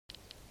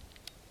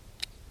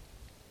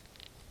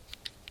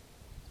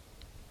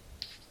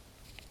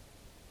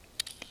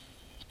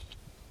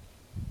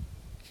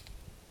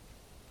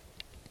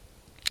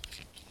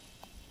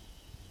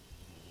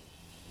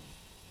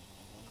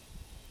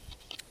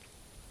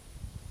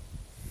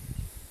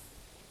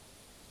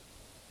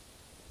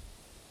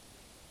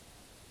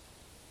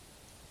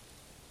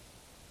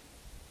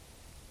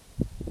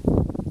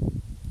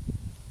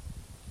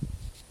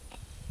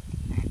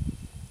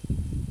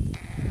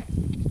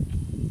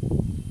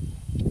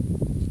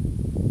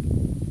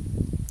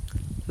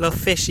A little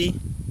fishy.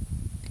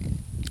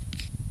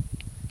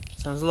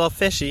 Sounds a little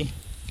fishy.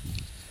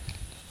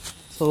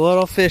 It's a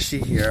little fishy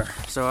here.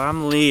 So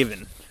I'm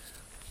leaving.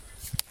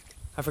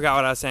 I forgot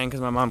what I was saying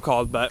because my mom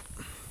called, but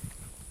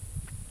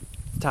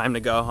time to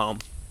go home.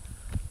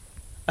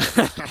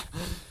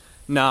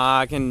 Nah,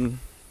 I can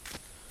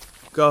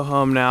go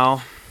home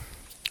now,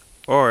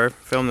 or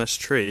film this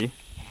tree,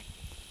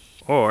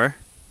 or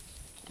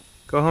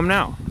go home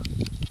now,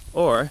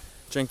 or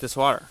drink this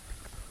water.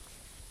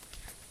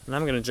 And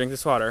I'm gonna drink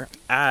this water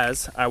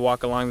as I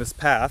walk along this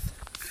path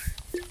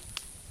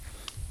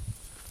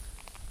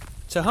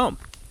to home.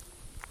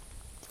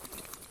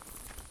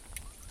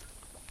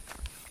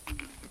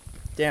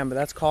 Damn, but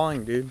that's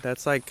calling, dude.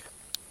 That's like,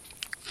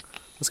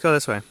 let's go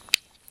this way.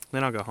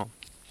 Then I'll go home.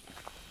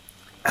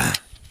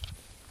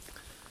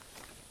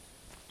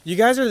 You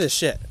guys are the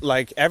shit.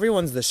 Like,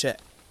 everyone's the shit.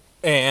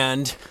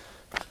 And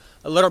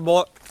a little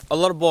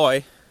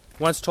boy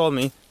once told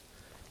me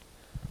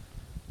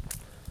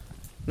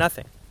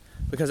nothing.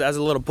 Because as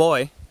a little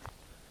boy,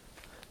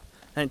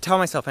 I didn't tell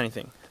myself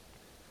anything.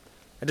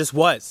 I just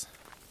was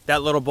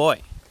that little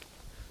boy.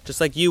 Just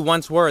like you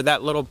once were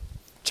that little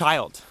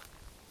child.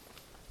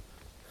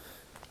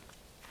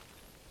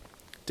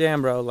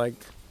 Damn, bro, like,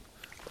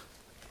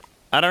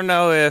 I don't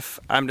know if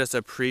I'm just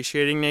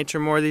appreciating nature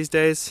more these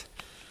days.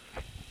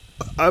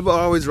 I've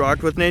always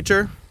rocked with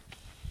nature.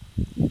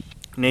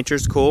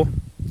 Nature's cool.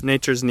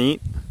 Nature's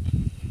neat.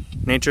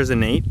 Nature's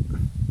innate.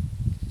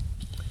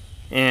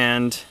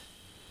 And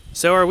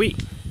so are we.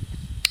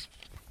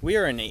 We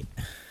are innate.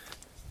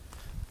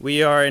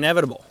 We are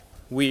inevitable.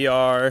 We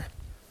are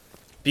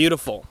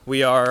beautiful.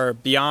 We are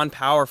beyond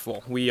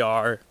powerful. We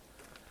are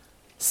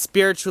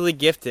spiritually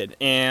gifted.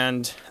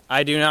 And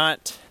I do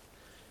not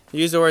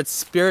use the word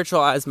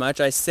spiritual as much.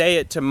 I say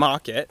it to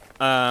mock it.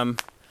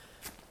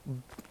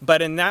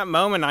 But in that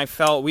moment, I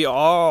felt we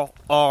all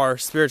are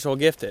spiritually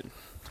gifted,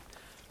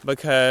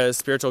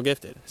 because we're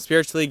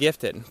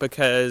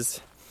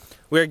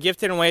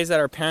gifted in ways that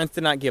our parents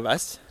did not give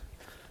us.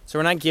 So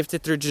we're not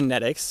gifted through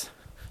genetics.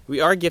 We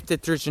are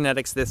gifted through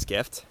genetics, this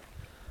gift.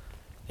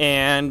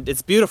 And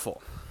it's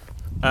beautiful.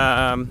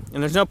 And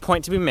there's no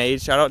point to be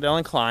made. Shout out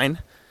Dylan Klein,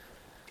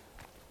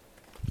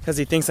 because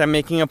he thinks I'm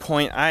making a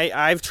point.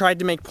 I've tried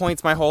to make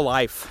points my whole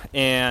life,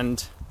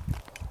 and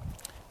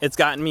it's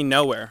gotten me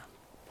nowhere.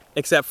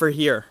 Except for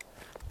here.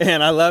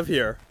 And I love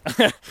here.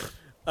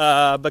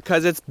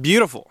 Because it's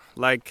beautiful.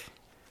 Like,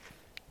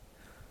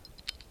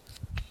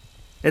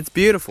 it's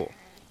beautiful.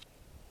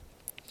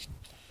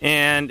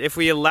 And if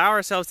we allow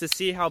ourselves to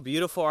see how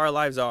beautiful our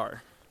lives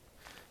are,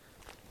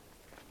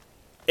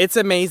 it's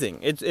amazing.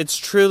 It's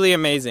truly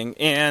amazing.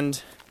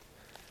 And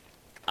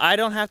I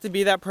don't have to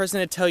be that person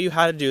to tell you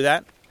how to do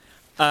that.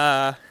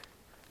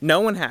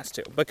 No one has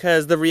to.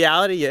 Because the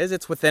reality is,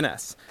 it's within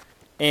us.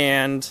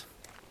 And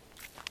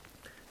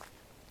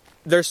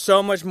there's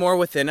so much more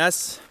within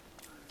us.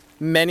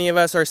 Many of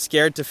us are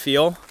scared to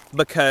feel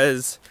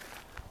because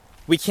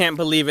we can't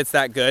believe it's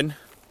that good.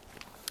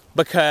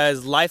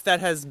 Because life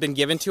that has been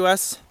given to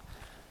us,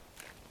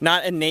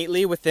 not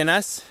innately within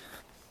us,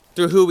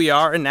 through who we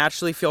are and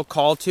naturally feel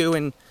called to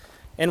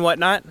and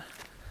whatnot,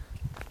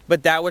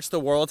 but that which the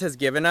world has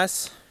given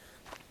us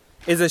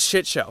is a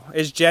shit show.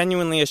 Is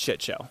genuinely a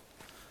shit show.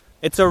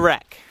 It's a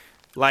wreck.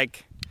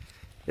 Like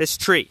this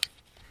tree.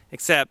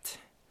 Except,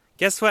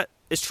 guess what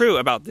is true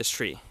about this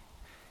tree?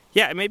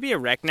 Yeah, it may be a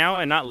wreck now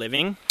and not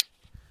living,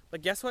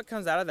 but guess what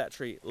comes out of that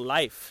tree?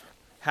 Life.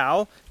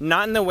 How?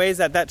 Not in the ways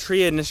that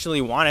tree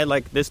initially wanted.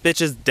 Like, this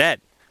bitch is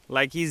dead.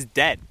 Like, he's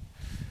dead.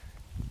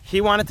 He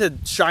wanted to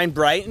shine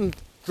bright and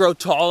grow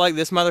tall like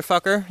this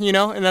motherfucker, you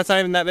know? And that's not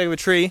even that big of a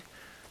tree.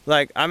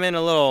 Like, I'm in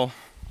a little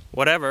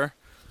whatever,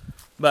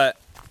 but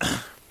I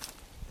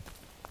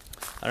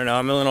don't know,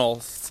 I'm in a little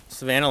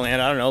savannah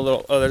land. I don't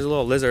know, there's a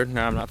little lizard.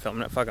 No, I'm not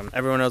filming it. Fuck him.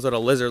 Everyone knows what a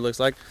lizard looks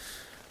like.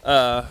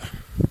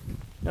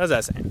 What was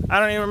I saying? I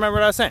don't even remember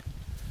what I was saying.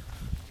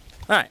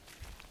 Alright.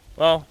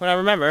 Well, when I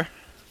remember,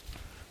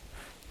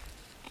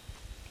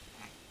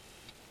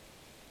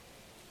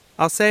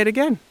 I'll say it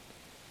again.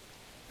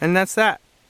 And that's that.